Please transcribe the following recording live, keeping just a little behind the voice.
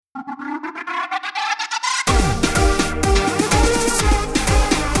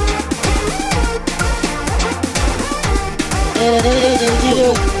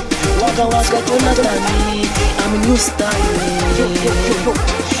Wagawaga Jonathan, I'm a new style.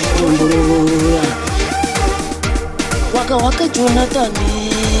 Dombolo. Wagawaga Jonathan,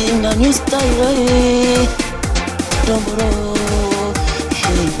 I'm a new style. Dombolo.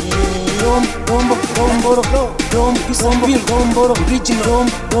 Dombolo. Dombolo. Original.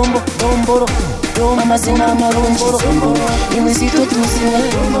 Dombolo. Amazina marunji imizito tuzina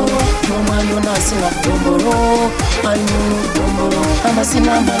nomano nasina dombolo ayunu dombolo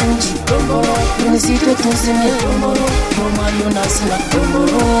amazina marunji imizito tuzina nomano nasina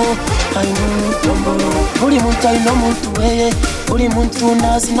dombolo ayunu dombolo uri muntu ayino muntu weye uri muntu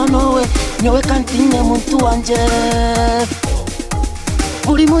nasina nowe nyowe kantine muntu wanje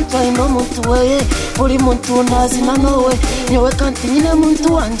uri muntu ayino muntu weye uri muntu nazina nowe nyowe kanti nyine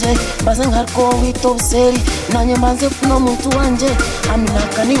muntu wanje mbaze nkariko wito buseri nanye manze kuno muntu wanje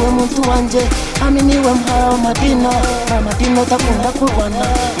aminaka niwe muntu wanje aminiwe mhara madina madino takunda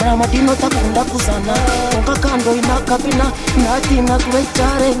kurwana madino takunda kuzana konka kando inakabina natina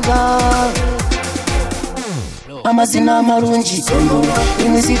kuwecharenga amazina marunji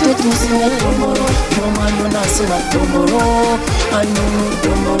imizito tuzine nomano nasina dombolo ayunu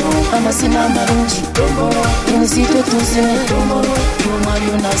dombolo amazina marunji imizito tuzine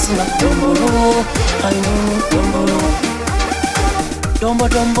nomano nasina dombolo ayunu dombolo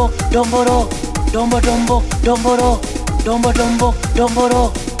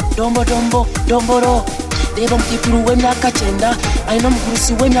dombolo Deva mkipuru wemyaka chenda aino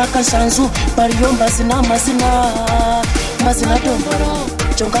mkurusi wemyaka shanzu bariyo mbazina mbazina dombolo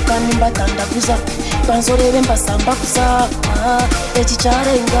chonga kani mbatanda kuza banzorebe mbasamba kuza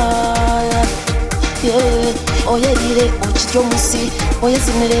echicharenga oyerire ochiryo musi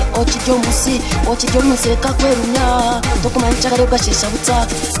oyezinire ochiryo musi kakwerunya tokumanchakare bwashesha buta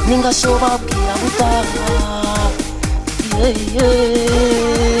ningashoba bwira buta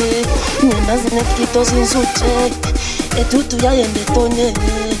Nenda zine kito zinzuche etutu ya yende tonye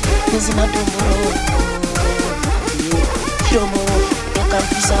nizina dombolo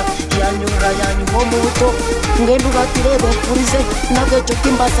yakampuza yanyura yanyuhomuto ngendu batirebe kurize nagecho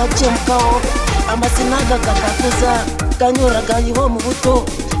kimbasa chemkao amasinaga kakakuza kanyura gayiho mu buto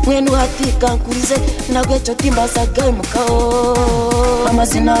mwenu hatika nkurize nagecho timbasa gaimukao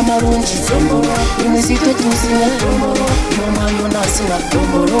amazina marunji imizito tuzine nomano nasina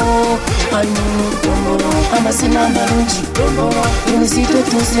dombolo ayunu dombolo amazina marunji imizito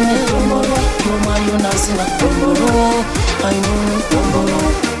tuzine nomano nasina dombolo ayunu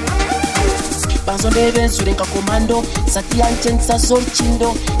dombolo Banzonde benzure nka komando Sati yanje nsazori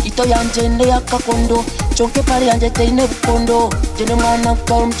chindo Ito yanje ne yakakondo Chonke pari yanje teine bukondo Jene mwana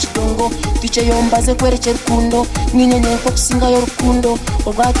mkaro mchidongo Tuche yombaze kwereche rukundo Ninyenye nko kusinga yorukundo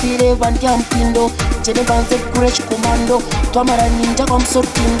Ogatire bandia mpindo Jene banze kure chikomando Tuamara ninja kwa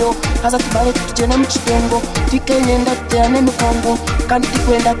msorkindo Haza tubare tutujene mchidongo Tuike nyenda tuteane mkongo Kandi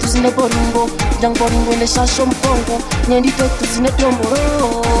kwenda tuzine boringo Jangoringo ne shasho mkongo Nyendi to tuzine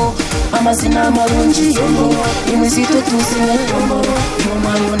dombolo amazina marunji imizito tuzine dombolo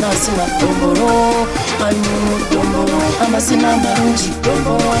nomano nasina dombolo ayunu dombolo amazina marunji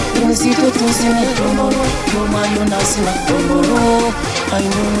imizito tuzine dombolo nomano nasina dombolo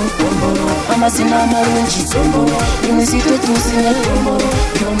ayunu dombolo amazina marunji imizito tuzine dombolo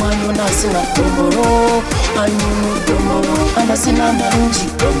nomano nasina dombolo ayunu dombolo amazina marunji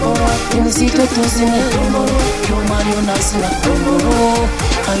imizito tuzine dombolo nomano nasina dombolo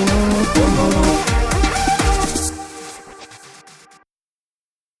ayunu dombolo